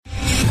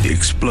the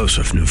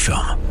explosive new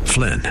film,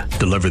 Flynn,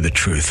 Deliver the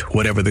Truth,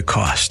 Whatever the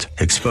Cost,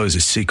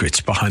 exposes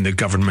secrets behind the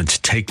government's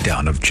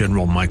takedown of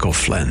General Michael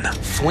Flynn.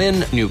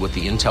 Flynn knew what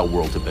the intel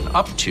world had been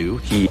up to.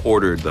 He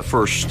ordered the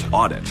first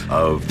audit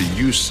of the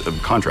use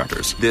of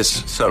contractors.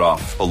 This set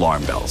off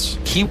alarm bells.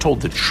 He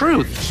told the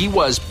truth. He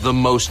was the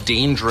most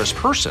dangerous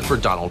person for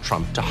Donald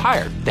Trump to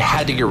hire. They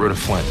had to get rid of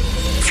Flynn.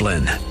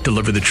 Flynn,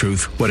 Deliver the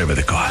Truth, Whatever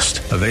the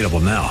Cost. Available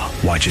now.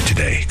 Watch it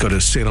today. Go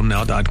to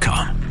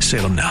salemnow.com.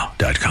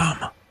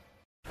 salemnow.com.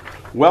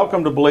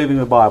 Welcome to Believing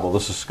the Bible.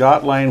 This is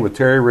Scott Lane with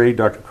Terry Reed,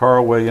 Dr.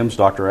 Carl Williams,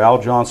 Dr.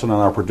 Al Johnson, and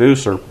our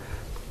producer,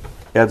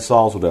 Ed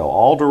Salzadell,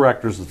 all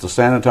directors at the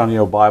San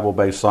Antonio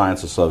Bible-Based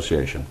Science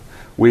Association.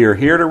 We are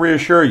here to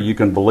reassure you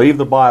can believe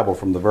the Bible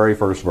from the very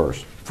first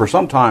verse. For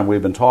some time, we've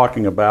been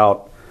talking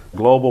about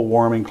global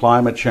warming,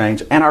 climate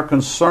change, and our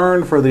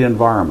concern for the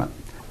environment.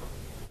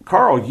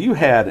 Carl, you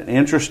had an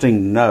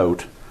interesting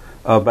note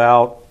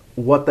about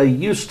what they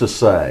used to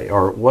say,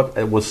 or what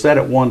was said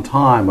at one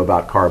time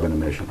about carbon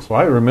emissions. Well,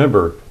 I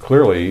remember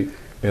clearly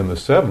in the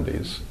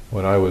 70s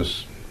when I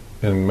was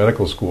in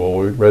medical school,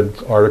 we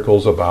read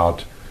articles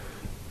about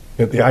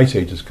the ice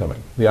age is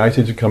coming. The ice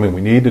age is coming. We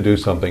need to do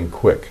something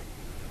quick.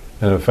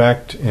 And in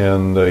fact,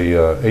 in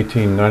the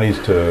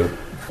 1890s to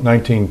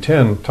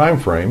 1910 time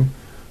frame,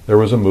 there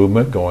was a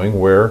movement going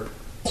where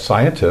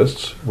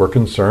scientists were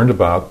concerned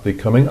about the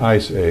coming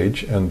ice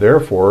age, and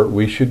therefore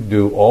we should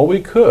do all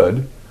we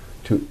could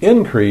to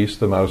increase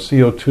the amount of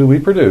CO2 we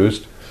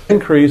produced,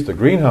 increase the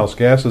greenhouse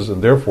gases,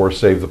 and therefore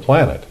save the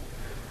planet.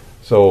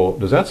 So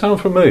does that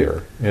sound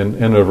familiar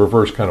in a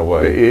reverse kind of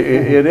way?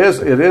 It is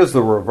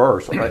the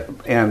reverse.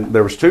 And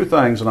there was two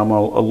things, and I'm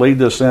going to lead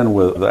this in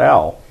with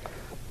Al.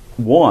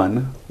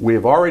 One, we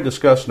have already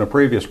discussed in a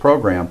previous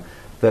program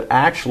that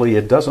actually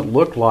it doesn't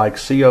look like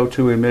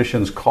CO2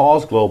 emissions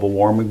cause global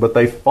warming, but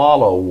they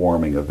follow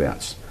warming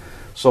events.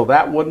 So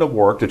that wouldn't have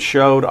worked. It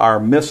showed our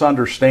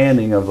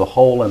misunderstanding of the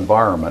whole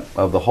environment,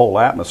 of the whole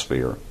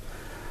atmosphere.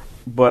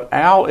 But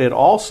Al, it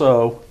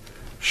also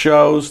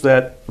shows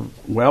that,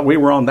 well, we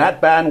were on that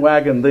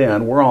bandwagon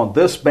then, we're on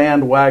this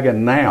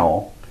bandwagon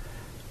now,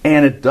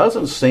 and it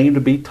doesn't seem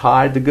to be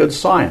tied to good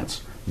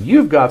science.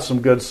 You've got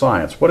some good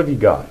science. What have you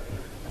got?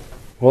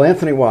 Well,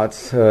 Anthony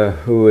Watts,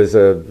 who is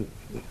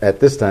at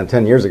this time,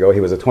 10 years ago,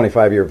 he was a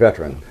 25-year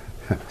veteran.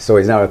 So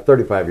he's now a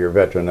 35-year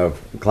veteran of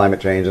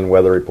climate change and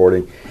weather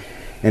reporting.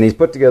 And he's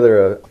put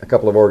together a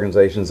couple of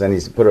organizations, and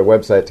he's put a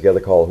website together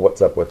called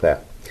What's Up With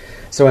That.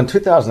 So in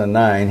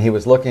 2009, he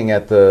was looking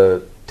at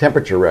the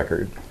temperature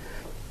record.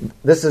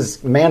 This is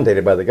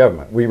mandated by the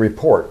government. We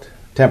report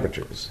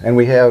temperatures, and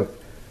we have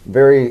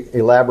very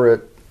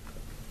elaborate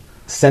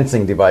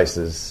sensing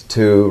devices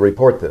to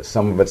report this.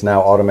 Some of it's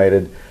now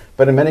automated,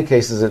 but in many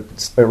cases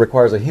it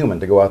requires a human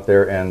to go out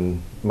there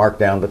and mark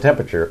down the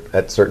temperature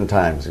at certain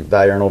times,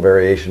 diurnal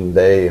variation,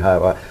 day,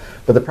 but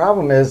the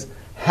problem is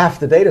half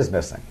the data is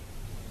missing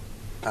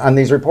on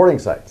these reporting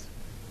sites.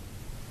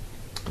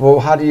 Well,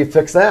 how do you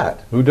fix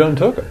that? Who done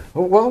took it?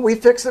 Well, we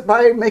fix it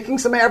by making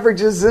some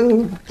averages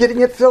and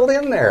getting it filled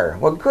in there.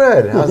 Well,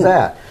 good. How's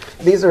that?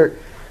 These are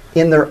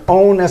in their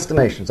own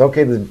estimations.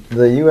 Okay,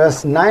 the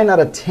U.S., 9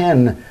 out of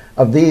 10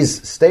 of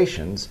these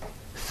stations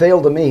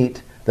fail to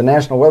meet the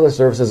National Weather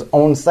Service's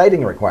own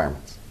siting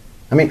requirements.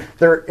 I mean,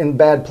 they're in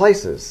bad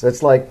places.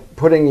 It's like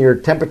putting your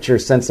temperature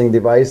sensing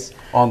device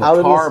on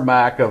the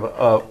tarmac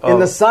in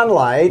the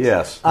sunlight.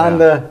 Yes,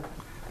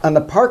 on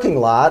the parking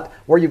lot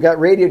where you've got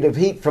radiative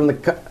heat from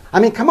the... I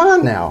mean, come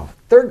on now.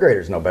 Third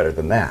graders know better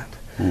than that.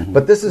 Mm-hmm.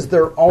 But this is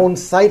their own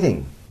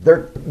siting.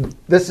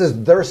 This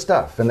is their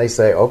stuff. And they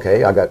say,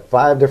 okay, I've got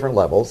 5 different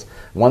levels,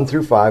 1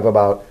 through 5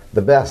 about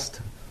the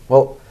best.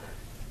 Well,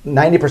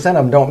 90% of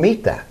them don't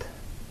meet that.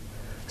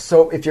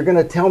 So if you're going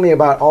to tell me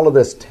about all of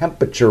this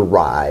temperature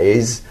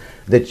rise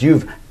that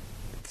you've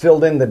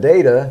filled in the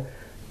data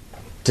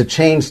to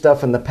change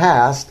stuff in the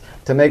past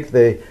to make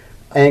the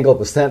angle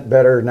of ascent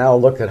better, now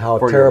look at how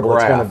terrible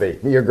it's going to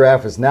be. Your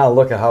graph is now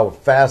look at how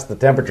fast the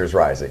temperature's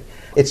rising.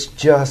 It's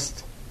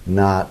just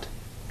not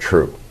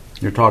true.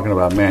 You're talking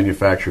about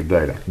manufactured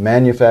data.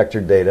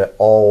 Manufactured data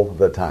all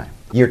the time.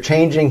 You're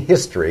changing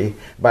history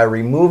by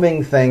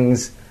removing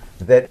things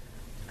that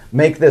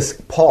make this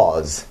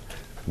pause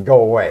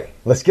go away.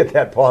 Let's get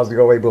that pause to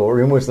go away, but we'll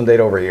remove some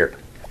data over here.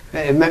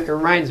 It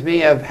reminds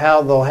me of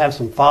how they'll have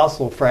some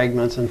fossil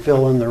fragments and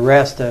fill in the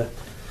rest to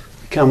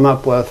come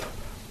up with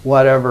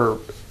whatever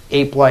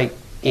ape-like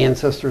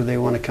ancestor they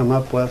want to come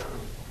up with.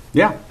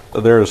 Yeah,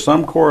 there is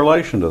some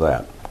correlation to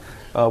that.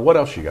 What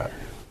else you got?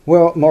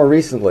 Well, more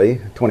recently,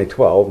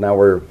 2012,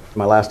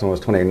 my last one was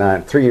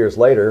 2009. 3 years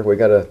later, we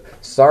got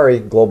sorry,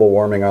 global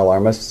warming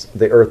alarmists,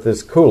 the Earth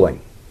is cooling.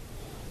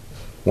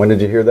 When did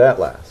you hear that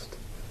last?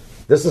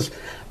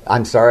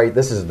 I'm sorry,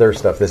 this is their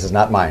stuff. This is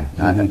not mine.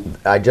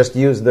 Mm-hmm. I just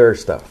used their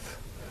stuff.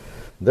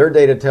 Their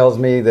data tells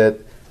me that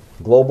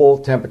global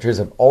temperatures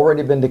have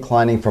already been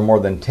declining for more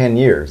than 10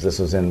 years. This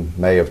was in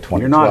May of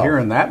 2012. You're not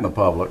hearing that in the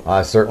public.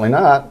 Certainly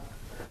not.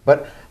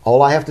 But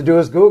all I have to do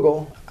is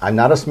Google. I'm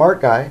not a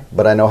smart guy,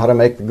 but I know how to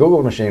make the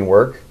Google machine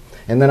work.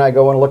 And then I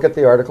go and look at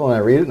the article and I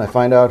read it and I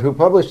find out who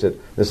published it.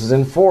 This is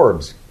in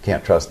Forbes.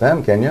 Can't trust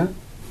them, can you?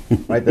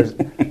 Right?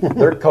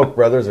 They're Koch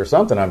brothers or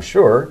something, I'm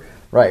sure.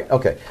 Right,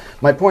 okay.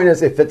 My point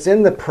is, if it's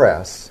in the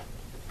press,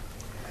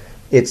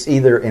 it's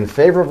either in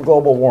favor of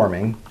global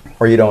warming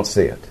or you don't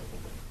see it.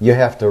 You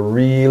have to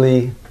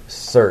really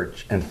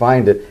search and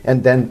find it,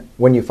 and then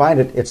when you find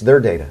it, it's their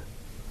data,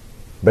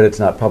 but it's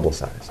not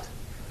publicized.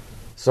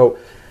 So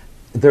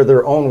they're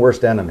their own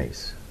worst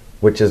enemies,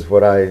 which is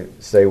what I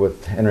say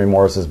with Henry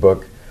Morris's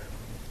book,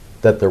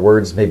 that their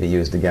words may be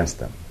used against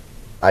them.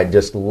 I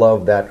just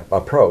love that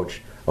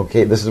approach.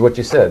 Okay, this is what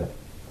you said.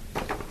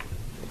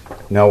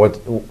 Now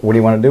what do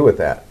you want to do with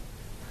that?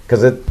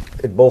 Because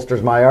it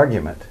bolsters my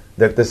argument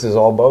that this is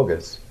all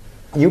bogus.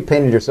 You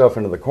painted yourself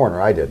into the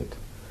corner, I didn't.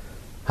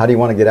 How do you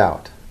want to get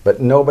out? But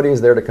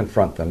nobody's there to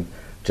confront them,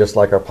 just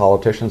like our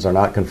politicians are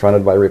not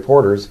confronted by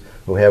reporters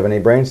who have any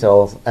brain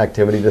cell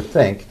activity to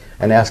think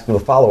and ask them the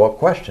follow-up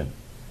question.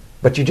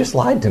 But you just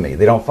lied to me.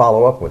 They don't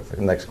follow up with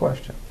the next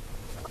question.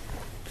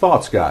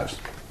 Thoughts, guys?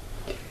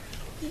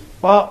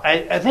 Well,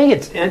 I think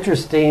it's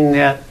interesting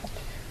that,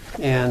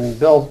 and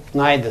Bill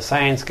Nye, the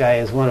science guy,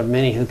 is one of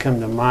many who come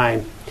to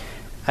mind.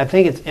 I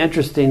think it's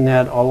interesting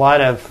that a lot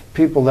of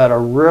people that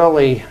are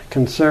really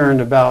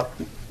concerned about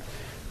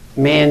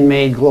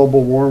man-made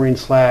global warming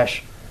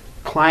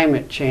 /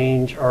 climate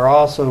change are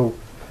also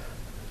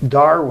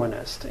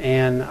Darwinist.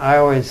 And I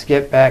always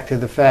get back to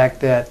the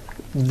fact that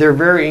they're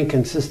very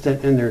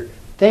inconsistent in their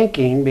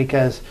thinking,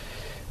 because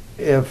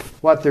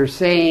if what they're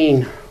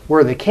saying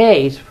were the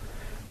case,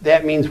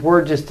 that means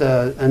we're just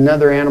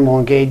another animal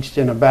engaged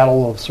in a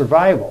battle of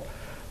survival.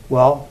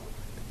 Well,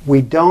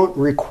 we don't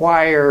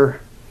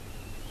require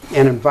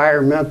an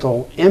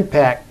environmental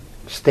impact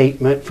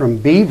statement from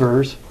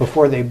beavers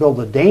before they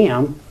build a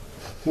dam,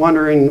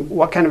 wondering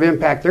what kind of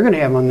impact they're going to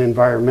have on the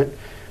environment.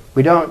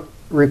 We don't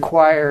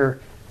require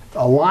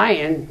a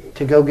lion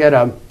to go get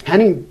a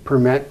hunting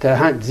permit to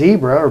hunt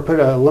zebra or put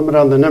a limit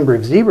on the number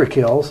of zebra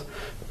kills.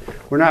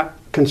 We're not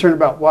concerned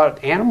about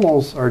what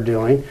animals are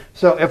doing.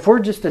 So if we're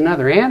just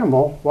another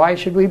animal, why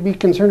should we be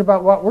concerned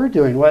about what we're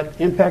doing,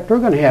 what impact we're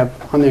going to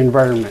have on the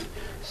environment?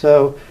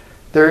 So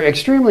they're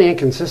extremely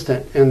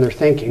inconsistent in their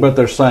thinking. But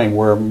they're saying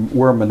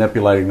we're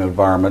manipulating the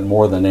environment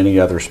more than any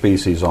other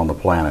species on the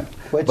planet.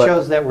 Which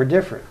shows that we're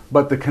different.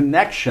 But the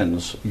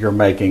connections you're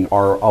making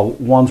are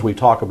ones we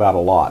talk about a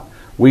lot.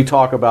 We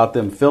talk about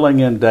them filling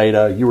in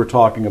data. You were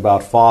talking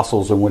about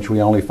fossils in which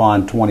we only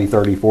find 20,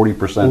 30,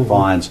 40%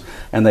 finds,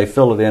 and they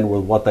fill it in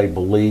with what they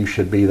believe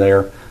should be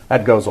there.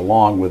 That goes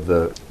along with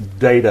the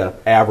data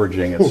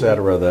averaging, et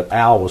cetera, that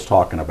Al was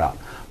talking about.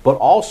 But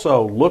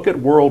also look at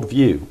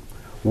worldview.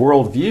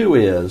 Worldview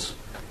is,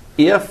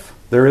 if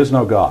there is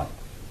no God,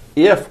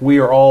 if we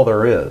are all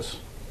there is,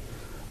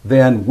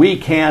 then we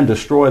can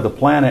destroy the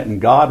planet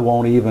and God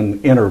won't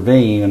even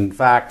intervene. In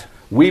fact,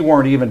 we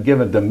weren't even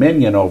given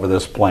dominion over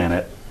this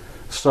planet,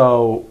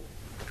 so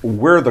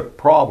we're the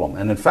problem.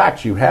 And in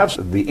fact, you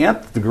have the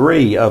nth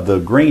degree of the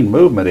green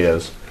movement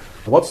is,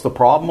 what's the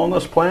problem on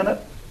this planet?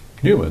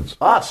 Humans.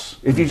 Us.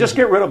 If you just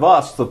get rid of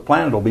us, the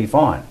planet will be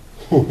fine.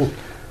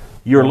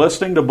 You're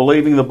listening to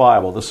Believing the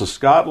Bible. This is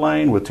Scott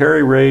Lane with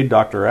Terry Reed,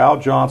 Dr. Al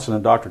Johnson,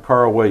 and Dr.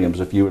 Carl Williams.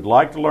 If you would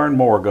like to learn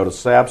more, go to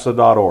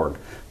sabsa.org.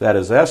 That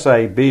is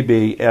SABBSA.org.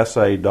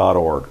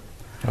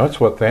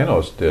 That's what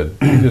Thanos did.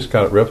 He just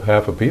kind of ripped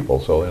half of people,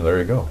 so there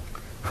you go.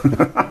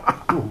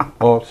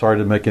 Oh, sorry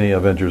to make any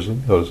Avengers. In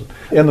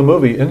the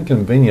movie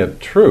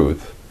Inconvenient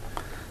Truth,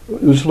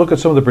 just look at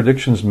some of the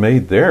predictions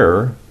made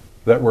there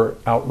that were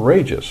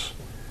outrageous,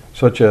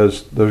 such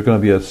as there's going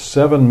to be a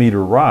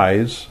 7-meter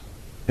rise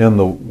in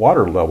the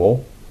water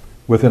level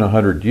within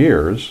 100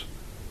 years,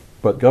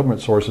 but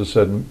government sources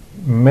said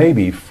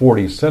maybe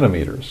 40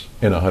 centimeters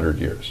in 100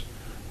 years.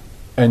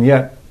 And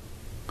yet,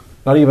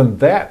 not even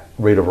that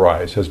rate of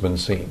rise has been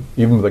seen.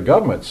 Even the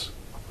government's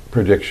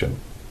prediction,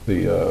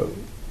 the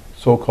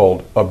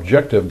so-called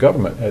objective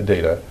government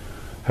data,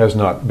 has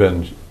not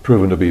been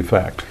proven to be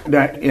fact.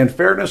 Now, in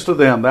fairness to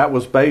them, that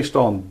was based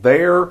on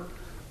their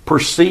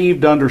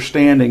perceived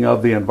understanding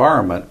of the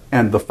environment,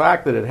 and the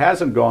fact that it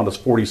hasn't gone to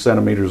 40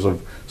 centimeters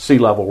of sea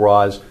level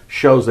rise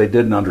shows they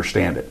didn't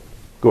understand it.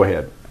 Go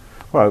ahead.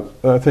 Well,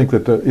 I think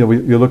that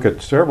you look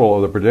at several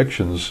of the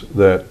predictions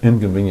that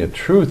Inconvenient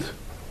Truth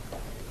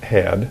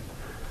had,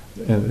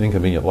 and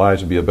Inconvenient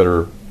Lies would be a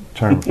better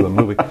term for the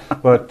movie,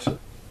 but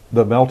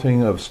the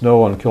melting of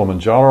snow on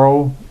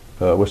Kilimanjaro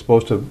was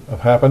supposed to have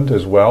happened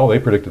as well. They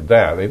predicted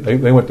that. They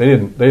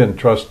didn't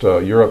trust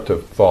Europe to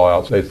thaw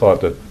out. They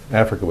thought that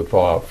Africa would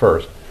thaw out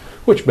first,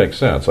 which makes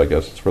sense, I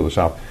guess. It's further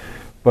south.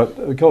 But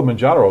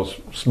Kilimanjaro's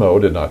snow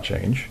did not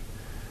change.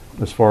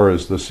 As far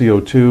as the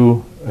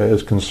CO2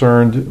 is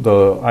concerned,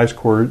 the ice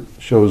core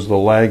shows the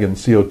lag in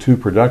CO2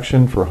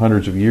 production for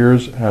hundreds of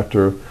years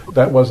after.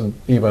 That wasn't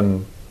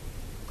even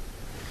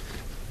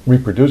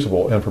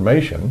reproducible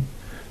information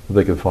that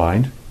they could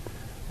find.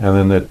 And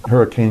then that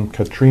Hurricane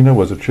Katrina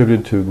was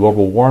attributed to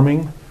global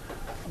warming,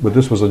 but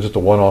this was just a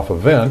one-off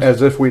event.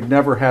 As if we'd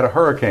never had a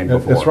hurricane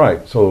before. That's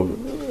right. So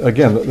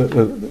again,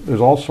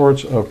 there's all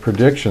sorts of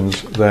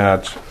predictions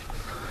that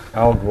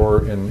Al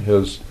Gore, in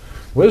his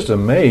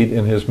wisdom, made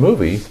in his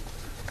movie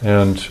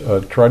and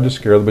tried to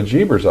scare the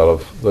bejeebers out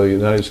of the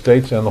United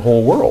States and the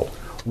whole world.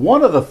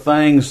 One of the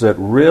things that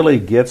really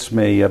gets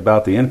me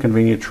about The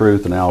Inconvenient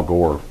Truth and Al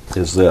Gore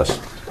is this.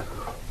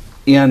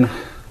 In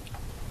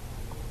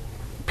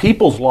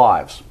people's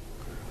lives,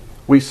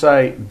 we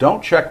say,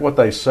 don't check what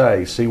they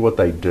say, see what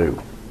they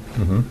do.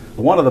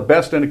 Mm-hmm. One of the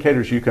best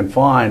indicators you can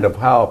find of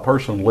how a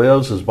person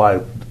lives is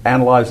by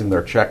analyzing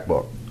their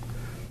checkbook.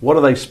 What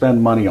do they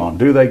spend money on?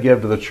 Do they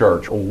give to the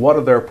church? Or what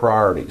are their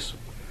priorities?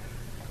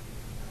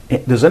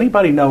 Does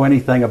anybody know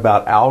anything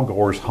about Al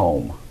Gore's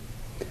home?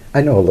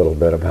 I know a little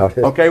bit about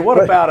it. Okay,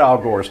 what about Al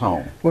Gore's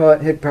home? Well,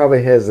 it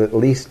probably has at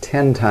least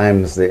 10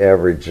 times the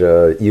average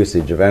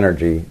usage of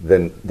energy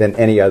than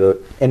any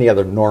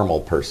other normal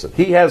person.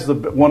 He has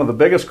one of the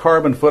biggest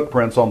carbon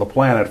footprints on the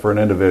planet for an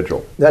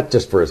individual. That's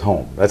just for his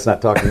home. That's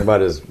not talking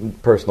about his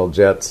personal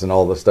jets and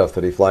all the stuff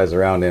that he flies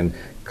around in,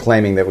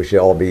 claiming that we should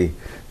all be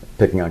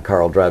picking on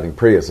Carl driving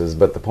Priuses.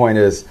 But the point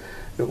is,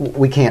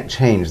 we can't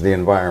change the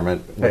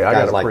environment with hey, I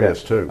guys got a like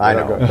Prius that. too. I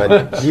know,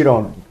 but you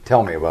don't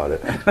tell me about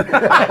it.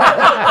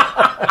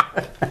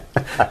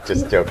 I'm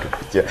just joking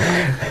with you.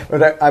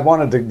 But I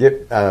wanted to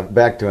get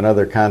back to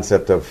another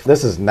concept of,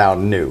 this is now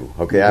new,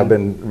 okay? Mm-hmm. I've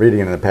been reading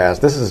in the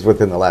past. This is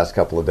within the last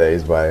couple of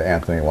days by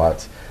Anthony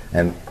Watts.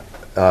 And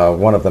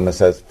one of them that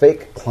says,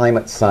 fake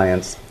climate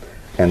science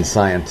and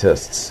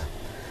scientists.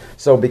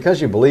 So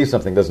because you believe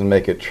something doesn't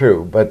make it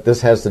true, but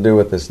this has to do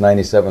with this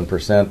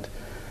 97%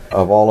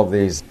 of all of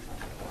these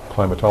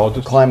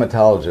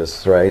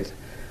climatologists, right?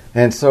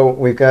 And so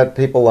we've got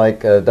people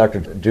like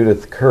Dr.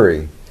 Judith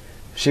Curry.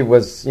 She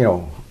was,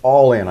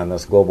 all in on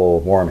this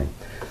global warming.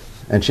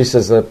 And she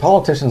says that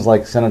politicians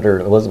like Senator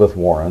Elizabeth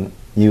Warren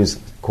use,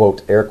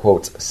 quote, air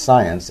quotes,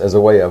 science as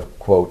a way of,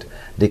 quote,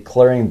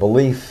 declaring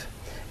belief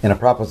in a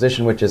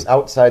proposition which is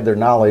outside their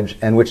knowledge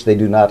and which they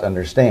do not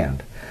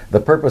understand. The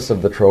purpose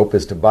of the trope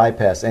is to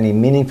bypass any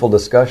meaningful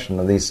discussion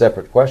of these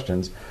separate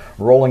questions,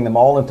 rolling them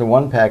all into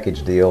one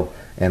package deal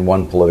and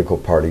one political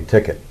party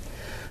ticket.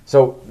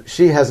 So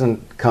she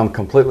hasn't come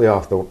completely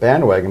off the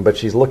bandwagon, but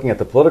she's looking at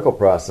the political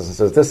process and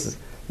says,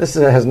 this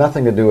has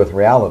nothing to do with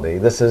reality.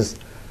 This is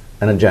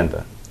an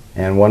agenda.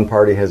 And one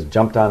party has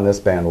jumped on this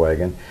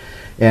bandwagon.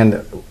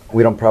 And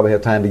we don't probably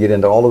have time to get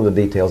into all of the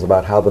details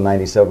about how the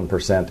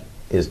 97%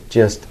 is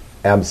just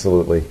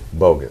absolutely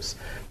bogus.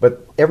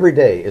 But every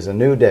day is a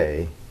new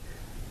day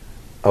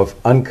of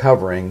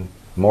uncovering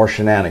more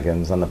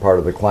shenanigans on the part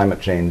of the climate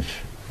change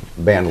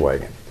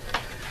bandwagon.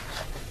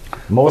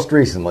 Most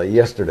recently,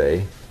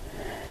 yesterday,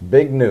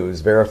 big news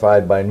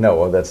verified by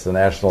NOAA, that's the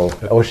National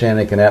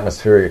Oceanic and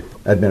Atmospheric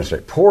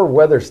Administration. Poor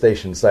weather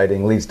station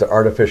sighting leads to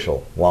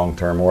artificial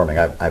long-term warming.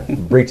 I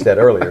breached that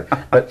earlier,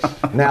 but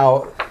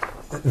now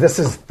this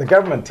is the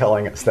government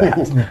telling us that.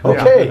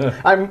 Okay,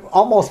 I'm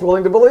almost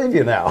willing to believe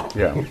you now.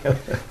 Yeah.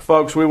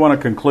 Folks, we want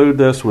to conclude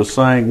this with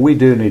saying we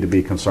do need to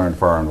be concerned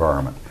for our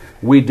environment.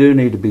 We do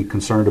need to be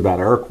concerned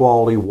about air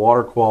quality,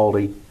 water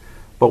quality,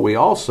 but we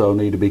also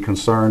need to be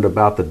concerned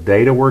about the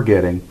data we're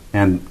getting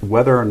and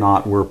whether or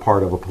not we're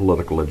part of a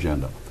political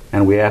agenda.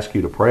 And we ask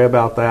you to pray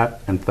about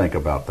that and think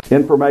about that.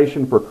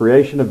 Information for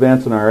creation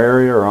events in our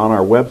area are on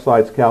our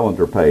website's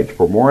calendar page.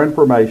 For more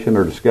information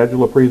or to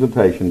schedule a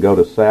presentation, go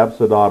to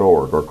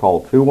sabsa.org or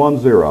call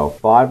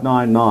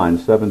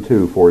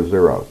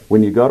 210-599-7240.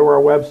 When you go to our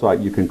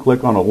website, you can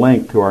click on a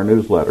link to our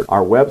newsletter.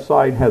 Our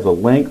website has a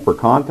link for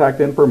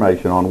contact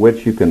information on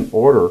which you can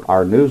order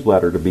our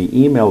newsletter to be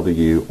emailed to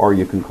you, or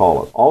you can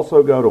call us.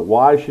 Also go to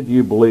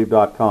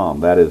whyshouldyoubelieve.com.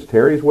 That is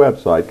Terry's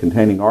website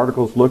containing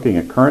articles looking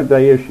at current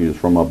day issues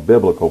from a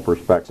biblical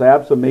perspective.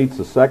 SABSA meets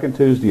the second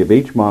Tuesday of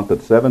each month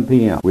at 7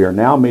 p.m. We are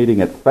now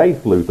meeting at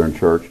Faith Lutheran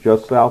Church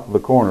just south of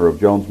the corner of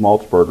Jones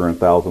Maltzberger and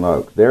Thousand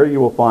Oaks. There you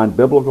will find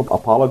biblical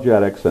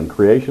apologetics and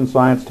creation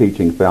science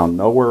teaching found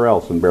nowhere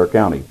else in Bexar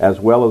County, as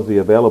well as the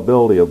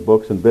availability of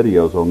books and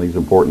videos on these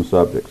important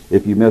subjects.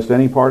 If you missed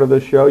any part of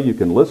this show, you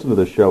can listen to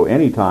the show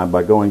anytime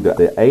by going to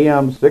the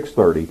AM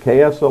 630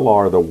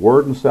 KSLR, the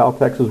Word in South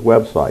Texas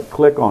website.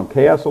 Click on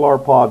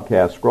KSLR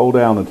Podcast, scroll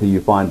down until you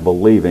find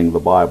Believing the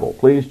Bible.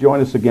 Please join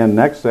us again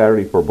next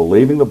Saturday for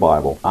Believing the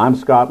Bible. I'm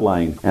Scott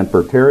Lane, and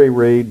for Terry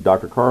Reed,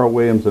 Dr. Carl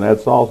Williams, and Ed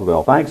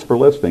Salzveld, thanks for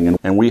listening,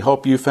 and we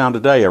hope you found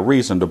today a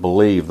reason to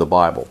believe the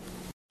Bible.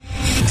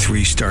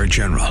 3-star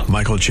General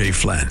Michael J.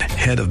 Flynn,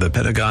 head of the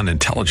Pentagon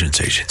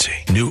Intelligence Agency,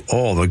 knew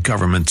all the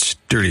government's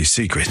dirty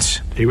secrets.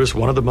 He was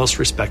one of the most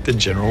respected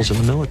generals in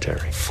the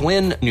military.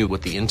 Flynn knew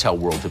what the intel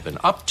world had been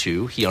up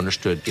to. He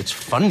understood its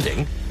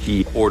funding.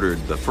 He ordered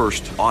the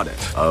first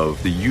audit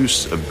of the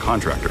use of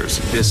contractors.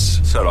 This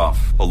set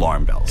off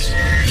alarm bells.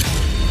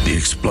 The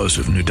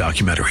explosive new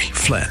documentary,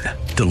 Flynn,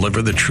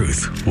 deliver the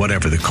truth,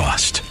 whatever the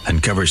cost,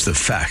 and covers the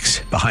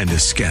facts behind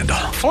this scandal.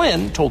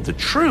 Flynn told the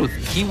truth.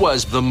 He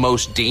was the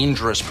most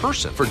dangerous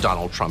person for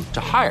Donald Trump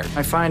to hire.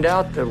 I find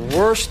out the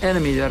worst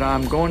enemy that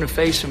I'm going to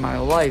face in my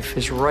life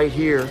is right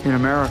here in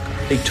America.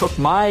 They took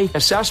my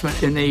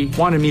assessment and they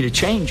wanted me to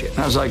change it. And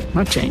I was like, I'm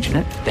not changing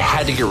it. They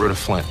had to get rid of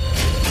Flynn.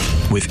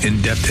 With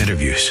in-depth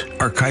interviews,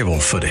 archival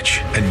footage,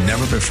 and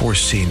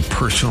never-before-seen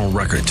personal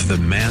records of the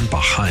man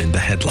behind the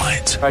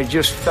headlines. I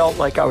just felt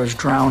like I was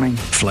drowning.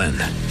 Flynn,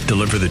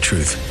 deliver the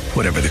truth,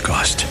 whatever the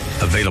cost.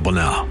 Available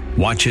now.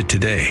 Watch it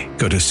today.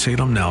 Go to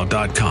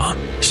salemnow.com.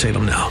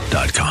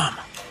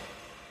 salemnow.com.